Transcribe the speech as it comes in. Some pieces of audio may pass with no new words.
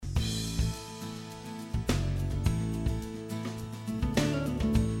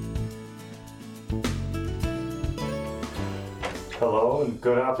Hello and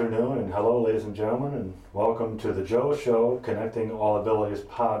good afternoon, and hello, ladies and gentlemen, and welcome to the Joe Show, Connecting All Abilities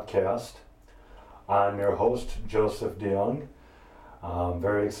podcast. I'm your host, Joseph DeYoung. I'm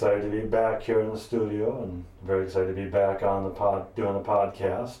very excited to be back here in the studio, and very excited to be back on the doing a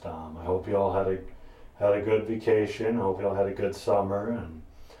podcast. I hope you all had a good vacation. I hope you all had a good summer, and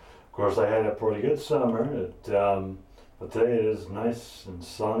of course, I had a pretty good summer. But today it is nice and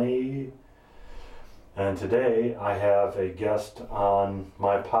sunny. And today I have a guest on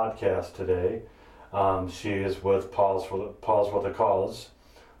my podcast today. She is with Paws with a Cause.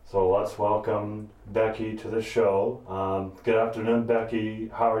 So let's welcome Becky to the show. Good afternoon, Becky.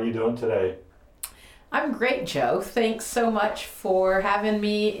 How are you doing today? I'm great, Joe. Thanks so much for having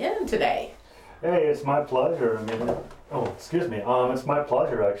me in today. Hey, it's my pleasure. It's my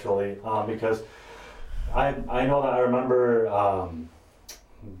pleasure actually, because I know that I remember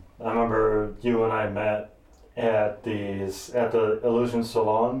you and I met at the Illusion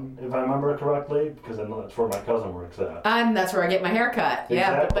Salon, if I remember correctly, because I know that's where my cousin works at. And that's where I get my hair cut. Exactly.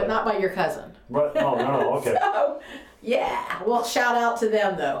 Yeah, but not by your cousin. Right? No, okay. So, yeah. Well, shout out to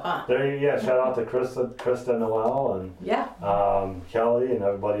them though, huh? Shout out to Krista Noel and Kelly and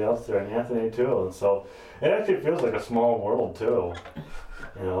everybody else there, and Anthony too. And so it actually feels like a small world too.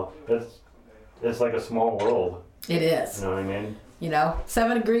 You know, it's like a small world. It is. You know what I mean?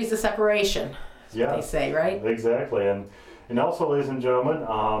 7 degrees of separation. Yeah, they say, right? Exactly. And also, ladies and gentlemen,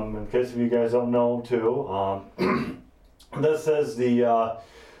 in case of you guys don't know too, this is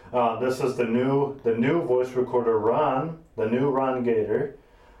the new voice recorder Ron, the new Ron Gator.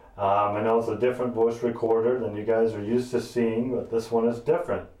 I know it's a different voice recorder than you guys are used to seeing, but this one is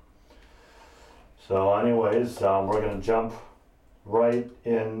different. So anyways, we're going to jump right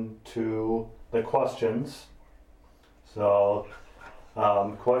into the questions. So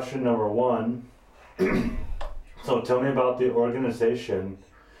question number 1. So tell me about the organization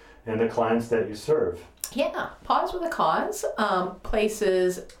and the clients that you serve. Yeah, Paws with a Cause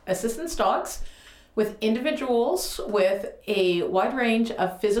places assistance dogs with individuals with a wide range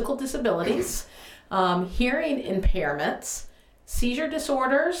of physical disabilities, hearing impairments, seizure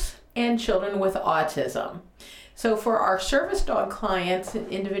disorders, and children with autism. So for our service dog clients, an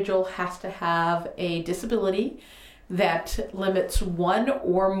individual has to have a disability that limits one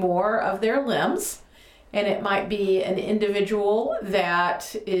or more of their limbs. And it might be an individual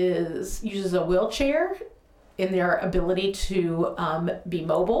that uses a wheelchair in their ability to be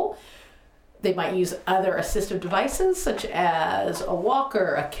mobile. They might use other assistive devices such as a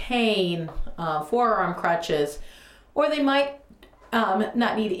walker, a cane, forearm crutches, or they might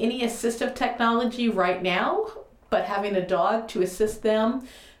not need any assistive technology right now, but having a dog to assist them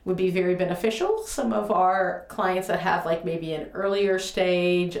would be very beneficial. Some of our clients that have like maybe an earlier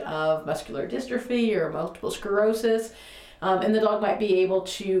stage of muscular dystrophy or multiple sclerosis, and the dog might be able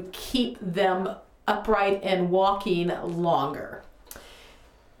to keep them upright and walking longer.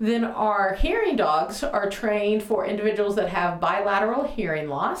 Then our hearing dogs are trained for individuals that have bilateral hearing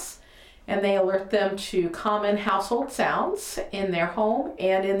loss, and they alert them to common household sounds in their home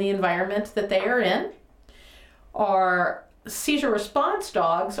and in the environment that they are in. Our seizure response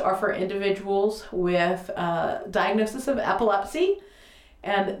dogs are for individuals with diagnosis of epilepsy,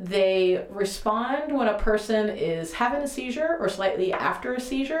 and they respond when a person is having a seizure or slightly after a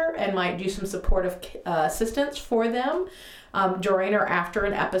seizure, and might do some supportive assistance for them during or after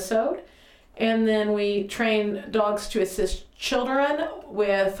an episode. And then we train dogs to assist children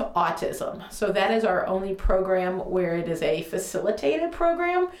with autism. So that is our only program where it is a facilitated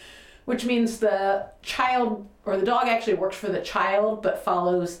program, which means the child or the dog actually works for the child but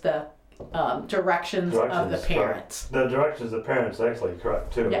follows the directions of the parents. The directions of the parents, actually,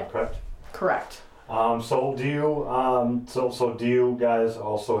 correct too. Yeah. Correct. So do you guys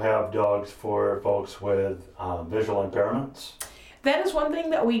also have dogs for folks with visual impairments? That is one thing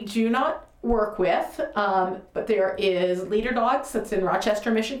that we do not work with, but there is Leader Dogs that's in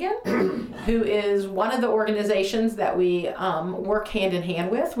Rochester, Michigan, who is one of the organizations that we work hand in hand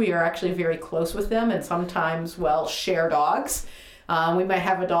with. We are actually very close with them and sometimes, share dogs. We might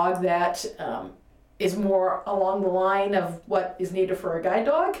have a dog that is more along the line of what is needed for a guide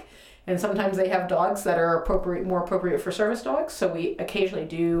dog, and sometimes they have dogs that are more appropriate for service dogs, so we occasionally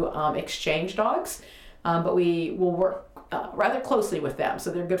do exchange dogs, but we will work rather closely with them, so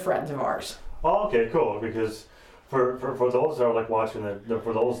they're good friends of ours. Oh, okay, cool. Because for those that are like watching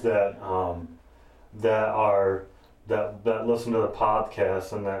for those that listen to the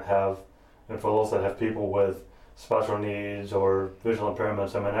podcast and for those that have people with special needs or visual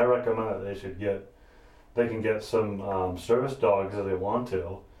impairments, I mean, I recommend that they can get some service dogs if they want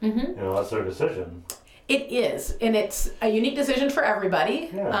to. Mm-hmm. That's their decision. It is, and it's a unique decision for everybody.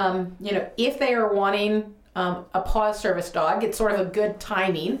 Yeah. If they are wanting a Paws service dog, it's sort of a good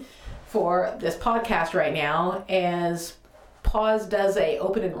timing for this podcast right now, as Paws does a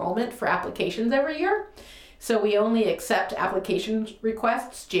open enrollment for applications every year. So we only accept application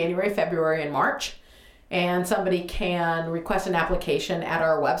requests January, February, and March. And somebody can request an application at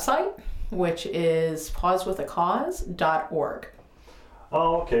our website, which is pawswithacause.org.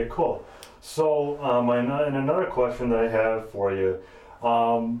 Oh, okay, cool. So, and another question that I have for you.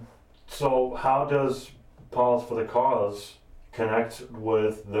 So how does Paws for the Cause connect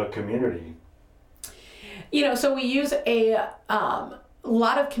with the community? So we use a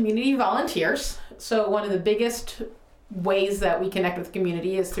lot of community volunteers. So one of the biggest ways that we connect with the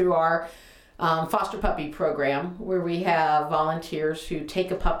community is through our foster puppy program, where we have volunteers who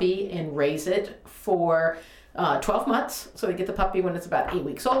take a puppy and raise it for 12 months. So they get the puppy when it's about 8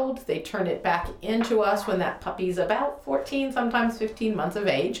 weeks old. They turn it back into us when that puppy's about 14, sometimes 15 months of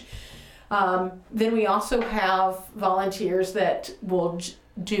age. Then we also have volunteers that will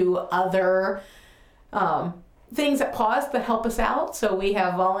do other things at Paws that help us out. So we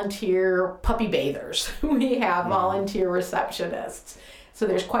have volunteer puppy bathers. We have volunteer receptionists. So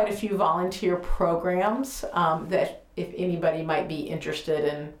there's quite a few volunteer programs that if anybody might be interested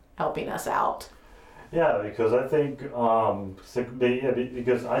in helping us out. Yeah, because I think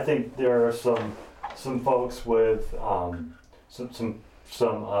because I think there are some folks with some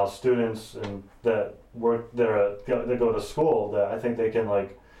students and that work there that go to school that I think they can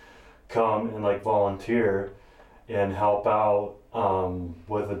like come and like volunteer and help out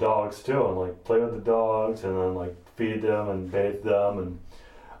with the dogs too, and like play with the dogs and then like feed them and bathe them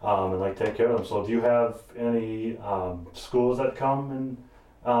and like take care of them. So do you have any schools that come and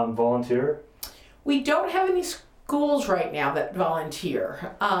volunteer? We don't have any schools right now that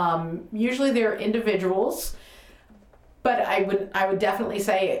volunteer. Usually they're individuals, but I would definitely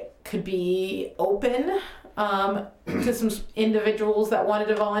say it could be open to some individuals that wanted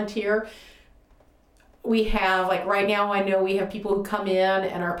to volunteer. We have, like right now, I know we have people who come in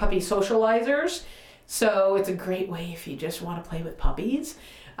and are puppy socializers. So it's a great way if you just want to play with puppies.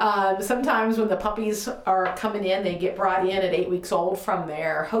 Sometimes when the puppies are coming in, they get brought in at 8 weeks old from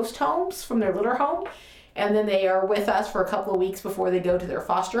their host homes, from their litter home. And then they are with us for a couple of weeks before they go to their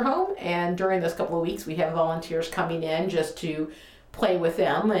foster home. And during those couple of weeks, we have volunteers coming in just to play with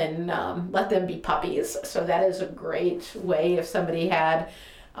them and let them be puppies. So that is a great way if somebody had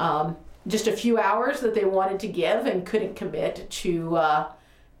just a few hours that they wanted to give and couldn't commit to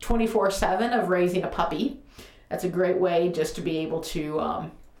 24/7 of raising a puppy. That's a great way just to be able to,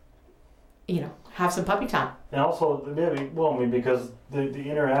 have some puppy time. And also, because the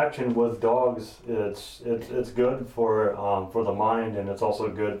interaction with dogs, it's good for the mind, and it's also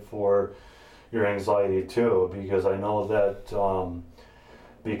good for your anxiety too. Because I know that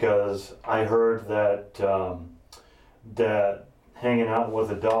because I heard that that hanging out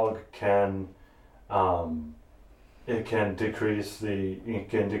with a dog can decrease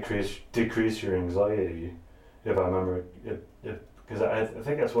your anxiety, if I remember it. Because I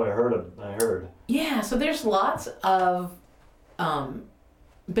think that's what I heard. Yeah, so there's lots of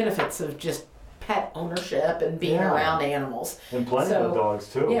benefits of just pet ownership and being around animals. And playing with dogs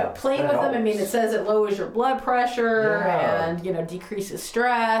too. Yeah, playing with them. I mean, it says it lowers your blood pressure and decreases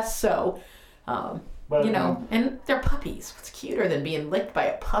stress. So, and they're puppies. What's cuter than being licked by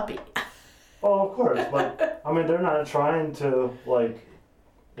a puppy? Oh, of course, but I mean, they're not trying to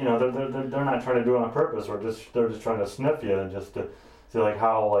they're not trying to do it on purpose, or they're just trying to sniff you and just to see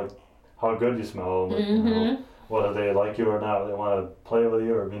how good you smell, whether they like you or not. They want to play with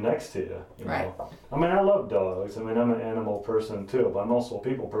you or be next to you. Right. I mean, I love dogs. I mean, I'm an animal person too, but I'm also a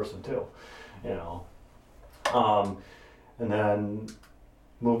people person too. And then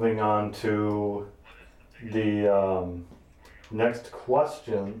moving on to the next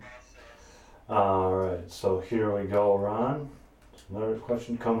question. All right, so here we go, Ron. Another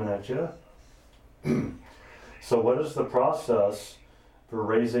question coming at you. So what is the process for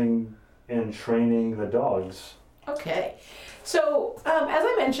raising and training the dogs? Okay. So as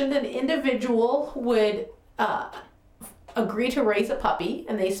I mentioned, an individual would agree to raise a puppy,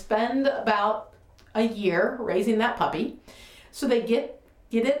 and they spend about a year raising that puppy. So they get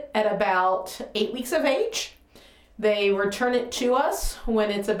it at about 8 weeks of age. They return it to us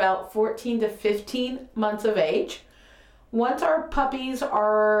when it's about 14 to 15 months of age. Once our puppies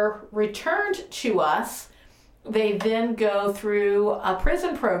are returned to us, they then go through a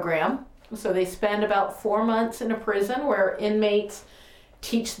prison program. So they spend about 4 months in a prison where inmates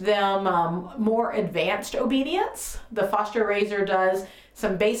teach them more advanced obedience. The foster raiser does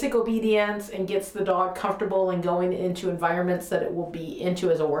some basic obedience and gets the dog comfortable and going into environments that it will be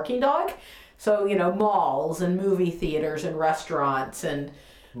into as a working dog. So, malls and movie theaters and restaurants and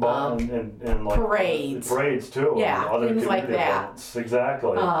and like parades too. Yeah, and other things like that. Events.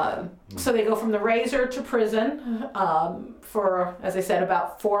 Exactly. So they go from the razor to prison for, as I said,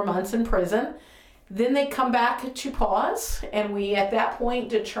 about 4 months in prison. Then they come back to Paws, and we at that point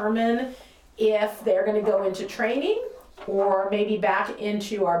determine if they're going to go into training or maybe back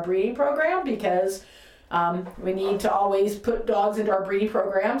into our breeding program, because we need to always put dogs into our breeding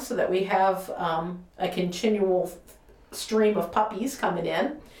program so that we have a continual stream of puppies coming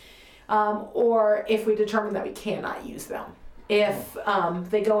in, or if we determine that we cannot use them. If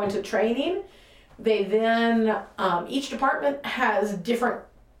they go into training, they then, each department has different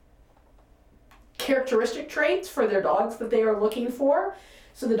characteristic traits for their dogs that they are looking for.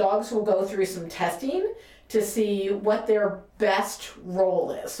 So the dogs will go through some testing to see what their best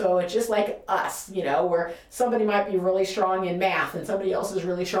role is. So it's just like us, where somebody might be really strong in math and somebody else is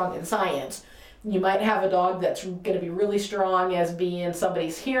really strong in science. You might have a dog that's going to be really strong as being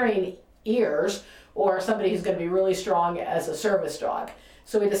somebody's hearing ears, or somebody who's going to be really strong as a service dog.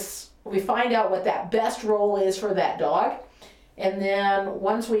 So we find out what that best role is for that dog. And then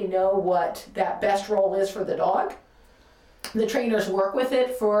once we know what that best role is for the dog, the trainers work with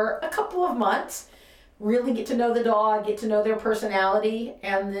it for a couple of months, really get to know the dog, get to know their personality,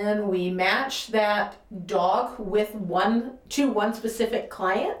 and then we match that dog with one specific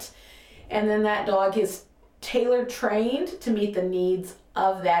client, and then that dog is tailor trained to meet the needs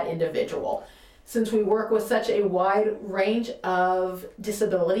of that individual. Since we work with such a wide range of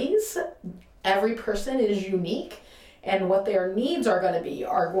disabilities, every person is unique, and what their needs are going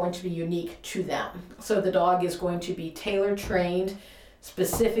to be unique to them. So the dog is going to be tailor trained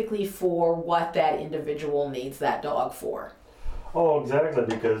specifically for what that individual needs that dog for. Oh, exactly,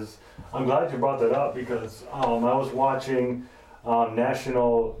 because I'm glad you brought that up, because I was watching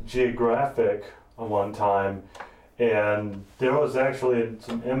National Geographic one time, and there was actually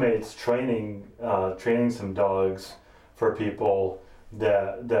some inmates training some dogs for people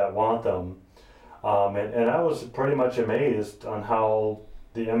that want them. And I was pretty much amazed on how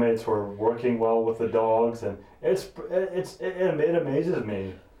the inmates were working well with the dogs, and it amazes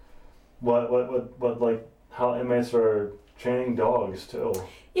me what like how inmates are training dogs too.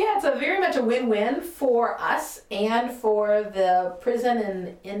 Yeah, it's very much a win-win for us and for the prison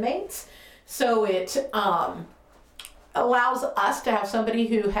and inmates. So it allows us to have somebody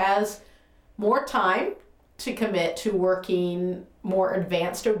who has more time to commit to working more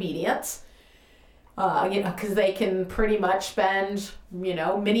advanced obedience. Because they can pretty much spend,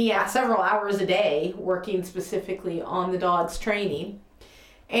 several hours a day working specifically on the dog's training.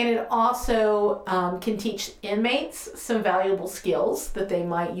 And it also can teach inmates some valuable skills that they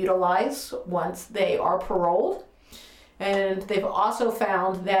might utilize once they are paroled. And they've also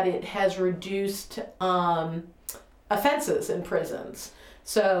found that it has reduced offenses in prisons.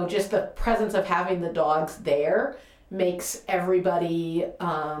 So just the presence of having the dogs there makes everybody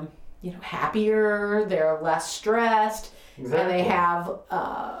happier, they're less stressed, exactly. And they have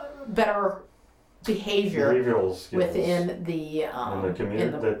better behavioral skills within the community,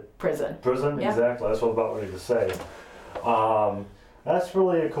 in the prison. Yeah. Exactly. That's what I'm about ready to say. That's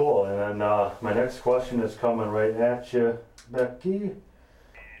really cool. And then my next question is coming right at you, Becky.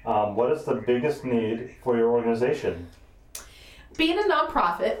 What is the biggest need for your organization? Being a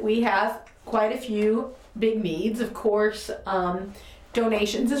nonprofit, we have quite a few big needs. Of course,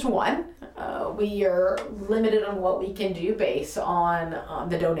 donations is one. We are limited on what we can do based on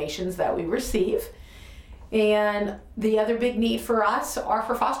the donations that we receive. And the other big need for us are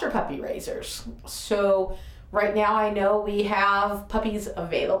for foster puppy raisers. So right now I know we have puppies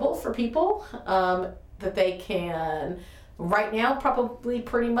available for people that they can right now probably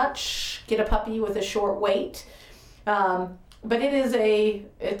pretty much get a puppy with a short wait. But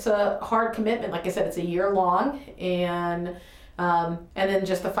it's a hard commitment. Like I said, it's a year long, and then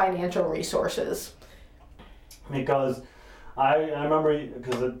just the financial resources. Because I remember,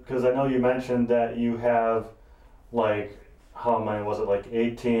 because I know you mentioned that you have like, how many was it, like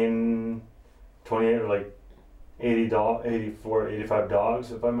 18, 28, or like 84, 85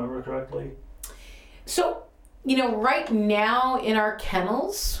 dogs, if I remember correctly? So, right now in our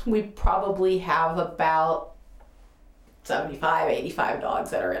kennels, we probably have about 75, 85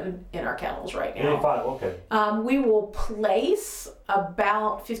 dogs that are in our kennels right now. 85, okay. We will place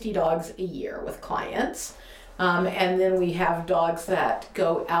about 50 dogs a year with clients. And then we have dogs that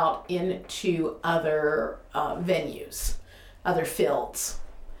go out into other venues, other fields.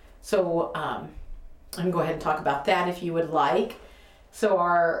 So I can go ahead and talk about that if you would like.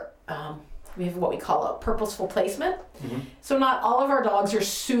 So we have what we call a purposeful placement. Mm-hmm. So not all of our dogs are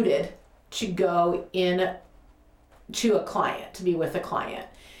suited to go in to a client, to be with a client.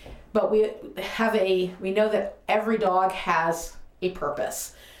 But we know that every dog has a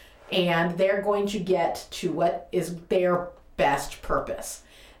purpose, and they're going to get to what is their best purpose.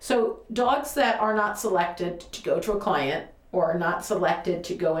 So dogs that are not selected to go to a client or are not selected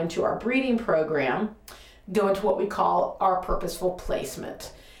to go into our breeding program go into what we call our purposeful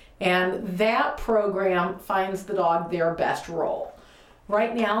placement. And that program finds the dog their best role.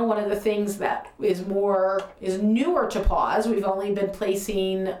 Right now, one of the things that is newer to Paws, we've only been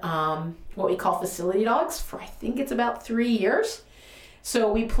placing what we call facility dogs for I think it's about 3 years.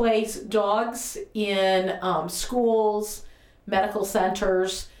 So we place dogs in schools, medical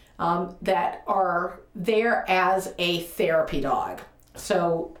centers that are there as a therapy dog.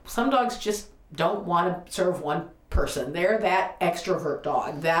 So some dogs just don't want to serve one person. They're that extrovert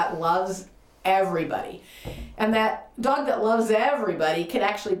dog that loves everybody. And that dog that loves everybody could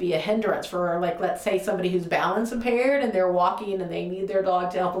actually be a hindrance for, like, let's say somebody who's balance impaired and they're walking and they need their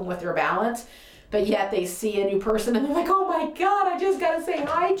dog to help them with their balance, but yet they see a new person and they're like, oh my God, I just got to say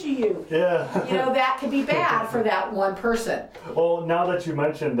hi to you. Yeah. That could be bad for that one person. Well, now that you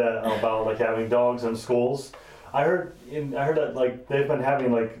mentioned that about like having dogs in schools, I heard that like they've been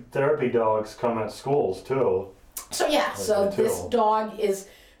having like therapy dogs come at schools too. So yeah,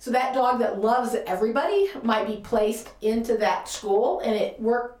 that dog that loves everybody might be placed into that school, and it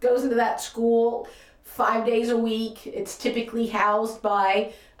goes into that school 5 days a week. It's typically housed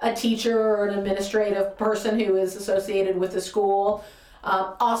by a teacher or an administrative person who is associated with the school.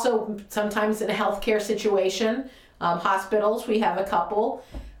 Also, sometimes in a healthcare situation, hospitals, we have a couple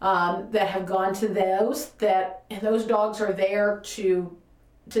that have gone to those, and those dogs are there to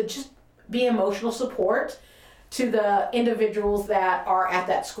just be emotional support to the individuals that are at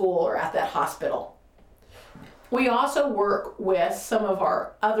that school or at that hospital. We also work with some of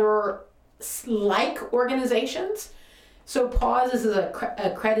our other like organizations. So Paws is an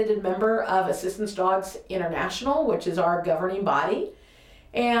accredited member of Assistance Dogs International, which is our governing body.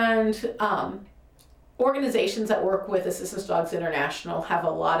 And organizations that work with Assistance Dogs International have a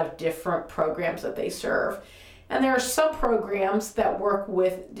lot of different programs that they serve. And there are some programs that work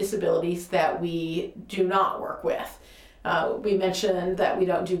with disabilities that we do not work with. We mentioned that we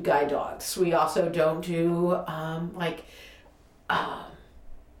don't do guide dogs. We also don't do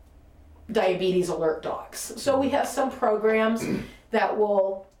diabetes alert dogs. So we have some programs that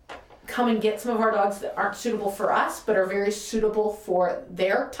will come and get some of our dogs that aren't suitable for us, but are very suitable for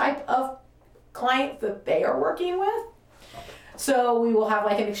their type of client that they are working with. So we will have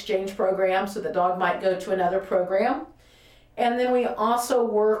like an exchange program, so the dog might go to another program. And then we also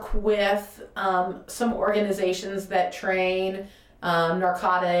work with some organizations that train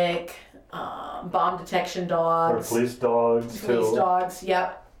narcotic, bomb detection dogs. Or police dogs too. Police dogs,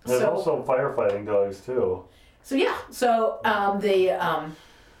 yep. There's also firefighting dogs too. So yeah, the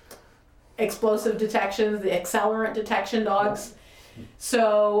explosive detections, the accelerant detection dogs.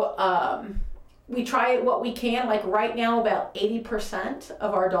 So we try what we can. Like right now, about 80%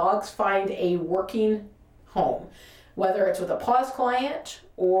 of our dogs find a working home, whether it's with a Paws client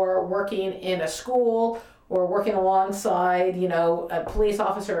or working in a school or working alongside, a police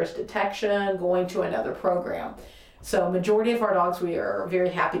officer's detection, going to another program. So majority of our dogs, we are very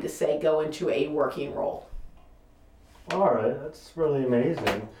happy to say, go into a working role. All right, that's really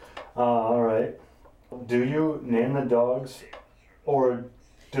amazing. All right. Do you name the dogs, or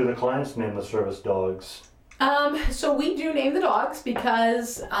do the clients name the service dogs? So we do name the dogs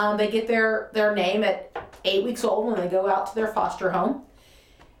because they get their name at 8 weeks old when they go out to their foster home.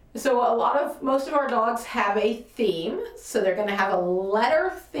 So most of our dogs have a theme. So they're going to have a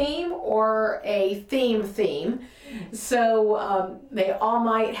letter theme or a theme. So they all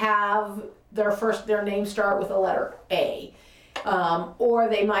might have their name start with the letter A. Or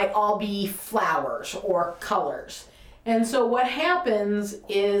they might all be flowers or colors. And so what happens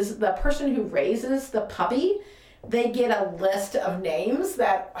is the person who raises the puppy, they get a list of names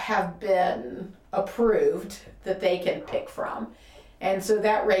that have been approved that they can pick from. And so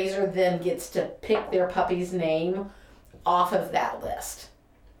that raiser then gets to pick their puppy's name off of that list.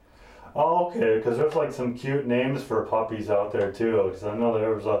 Oh, okay, because there's like some cute names for puppies out there too. Because I know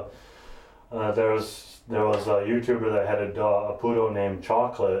there was a YouTuber that had a poodle named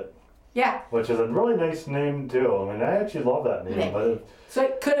Chocolate. Yeah. Which is a really nice name too. I mean, I actually love that name. So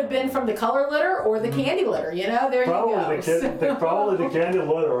it could have been from the color litter or the candy litter, there probably you go. Probably the candy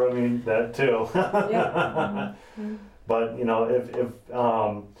litter, I mean, that too. Yeah. Mm-hmm. But,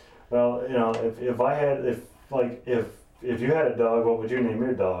 if if you had a dog, what would you name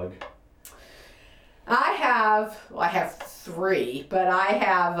your dog? I have 3, but I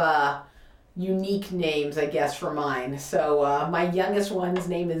have unique names, I guess, for mine. So my youngest one's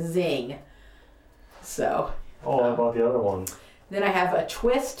name is Zing. So. Oh, how about the other one? Then I have a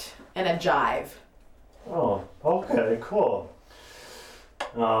Twist and a Jive. Oh, okay, cool.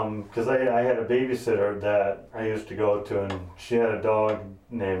 Because I had a babysitter that I used to go to, and she had a dog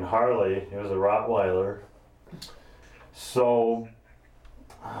named Harley. It was a Rottweiler. So,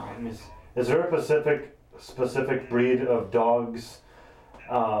 is there a specific breed of dogs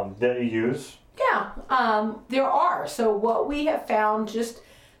that you use? Yeah, there are. So what we have found just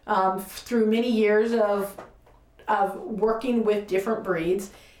through many years of working with different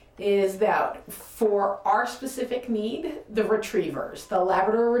breeds is that for our specific need, the retrievers, the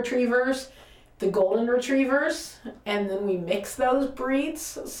Labrador retrievers, the golden retrievers, and then we mix those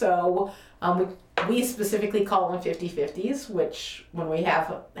breeds. So we specifically call them 50-50s, which when we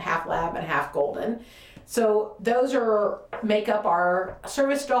have half lab and half golden. So those make up our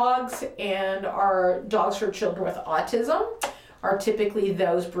service dogs, and our dogs for children with autism are typically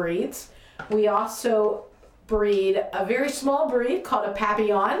those breeds. We also breed a very small breed called a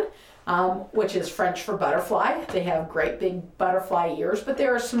Papillon, which is French for butterfly. They have great big butterfly ears, but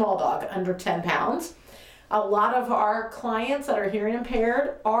they're a small dog, under 10 pounds. A lot of our clients that are hearing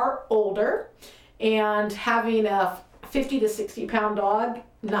impaired are older, and having a 50 to 60 pound dog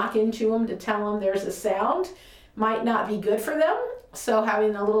knock into them to tell them there's a sound might not be good for them. So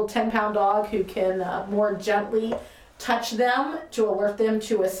having a little 10-pound dog who can more gently touch them to alert them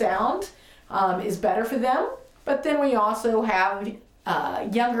to a sound is better for them. But then we also have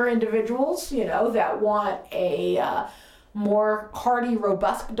younger individuals, that want a more hardy,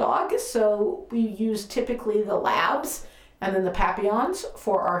 robust dog. So we use typically the Labs and then the Papillons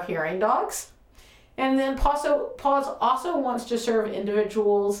for our hearing dogs. And then Paws also wants to serve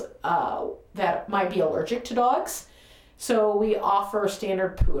individuals that might be allergic to dogs. So we offer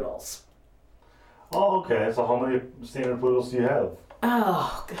standard poodles. Oh, okay. So how many standard poodles do you have?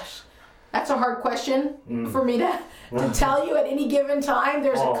 Oh, gosh. That's a hard question for me to tell you at any given time.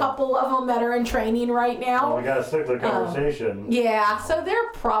 There's a couple of them that are in training right now. Well, we got to stick to the conversation. Yeah, so they're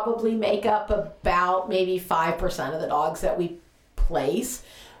probably make up about maybe 5% of the dogs that we place.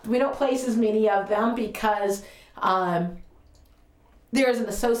 We don't place as many of them because there's an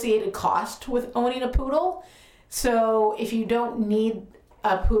associated cost with owning a poodle. So if you don't need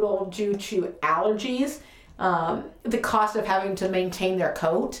a poodle due to allergies, the cost of having to maintain their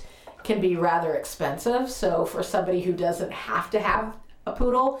coat can be rather expensive. So for somebody who doesn't have to have a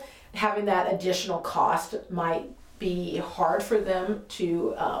poodle, having that additional cost might be hard for them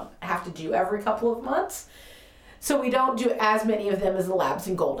to have to do every couple of months. So we don't do as many of them as the Labs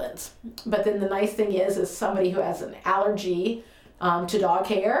and Goldens. But then the nice thing is somebody who has an allergy to dog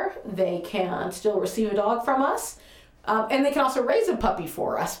hair, they can still receive a dog from us. And they can also raise a puppy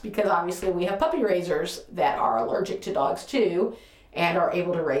for us, because obviously we have puppy raisers that are allergic to dogs too and are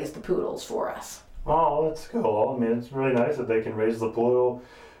able to raise the poodles for us. Oh, that's cool. I mean, it's really nice that they can raise the poodle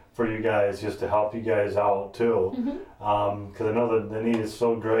for you guys, just to help you guys out too. Because I know that the need is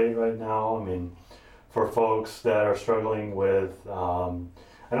so great right now. I mean, for folks that are struggling with, I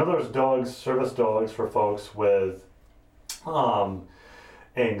know there's service dogs for folks with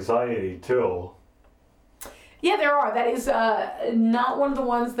anxiety too. Yeah, there are. That is not one of the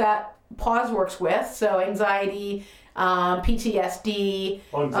ones that Paws works with. So anxiety, PTSD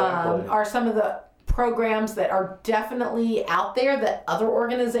are some of the programs that are definitely out there that other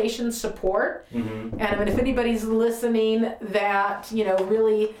organizations support. And I mean, if anybody's listening that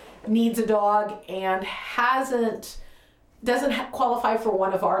really needs a dog and doesn't qualify for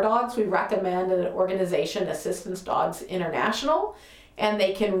one of our dogs, we recommend an organization, Assistance Dogs International, and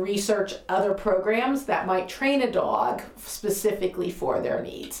they can research other programs that might train a dog specifically for their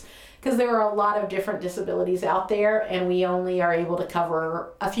needs. Because there are a lot of different disabilities out there, and we only are able to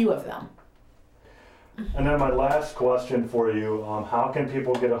cover a few of them. And then my last question for you, how can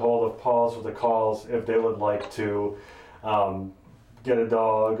people get a hold of Paws with the Calls if they would like to get a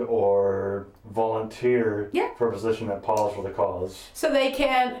dog or volunteer for a position at Paws for the Cause? So they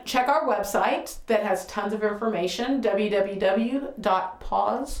can check our website that has tons of information,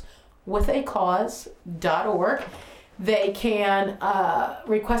 www.pawswithacause.org. They can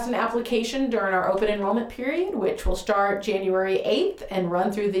request an application during our open enrollment period, which will start January 8th and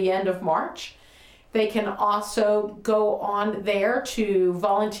run through the end of March. They can also go on there to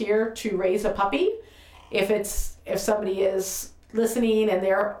volunteer to raise a puppy. If somebody is listening and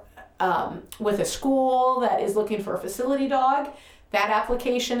they're with a school that is looking for a facility dog, that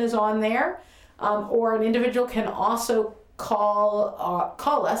application is on there. or an individual can also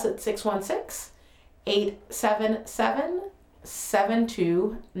call us at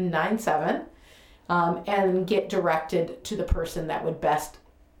 616-877-7297 and get directed to the person that would best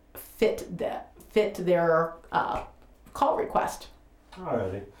fit their call request.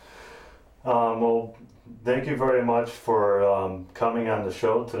 Alrighty. Well, thank you very much for coming on the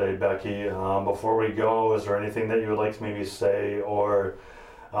show today, Becky. Before we go, is there anything that you would like to maybe say or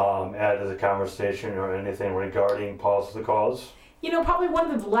add to the conversation or anything regarding Paws with a Cause? Probably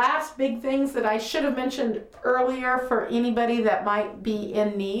one of the last big things that I should have mentioned earlier for anybody that might be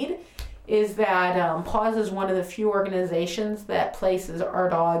in need is that Paws is one of the few organizations that places our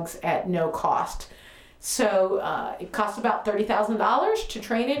dogs at no cost. So it costs about $30,000 to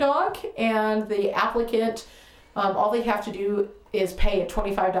train a dog, and the applicant, all they have to do is pay a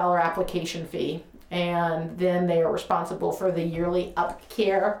 $25 application fee, and then they are responsible for the yearly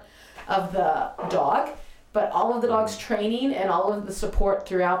upcare of the dog. But all of the dog's training and all of the support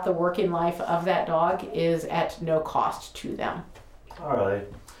throughout the working life of that dog is at no cost to them. All right.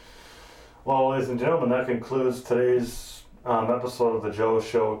 Well, ladies and gentlemen, that concludes today's episode of the Joe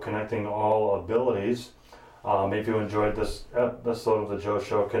Show, Connecting All Abilities. If you enjoyed this episode of the Joe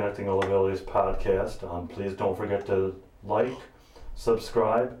Show, Connecting All Abilities podcast, please don't forget to like,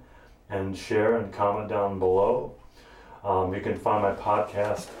 subscribe, and share and comment down below. You can find my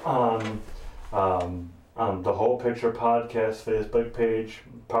podcast on the Whole Picture Podcast Facebook page,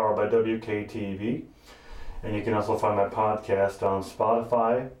 powered by WKTV. And you can also find my podcast on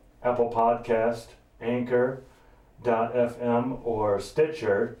Spotify, Apple Podcast, Anchor.fm, or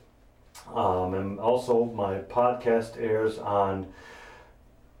Stitcher. And also my podcast airs on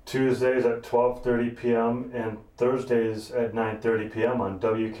Tuesdays at 12:30 p.m. and Thursdays at 9:30 p.m. on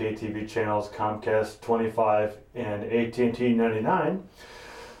WKTV channels Comcast 25 and AT&T 99.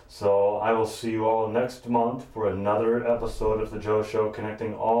 So I will see you all next month for another episode of the Joe Show,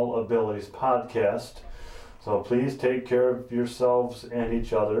 Connecting All Abilities podcast. So please take care of yourselves and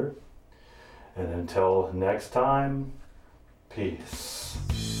each other. And until next time, peace.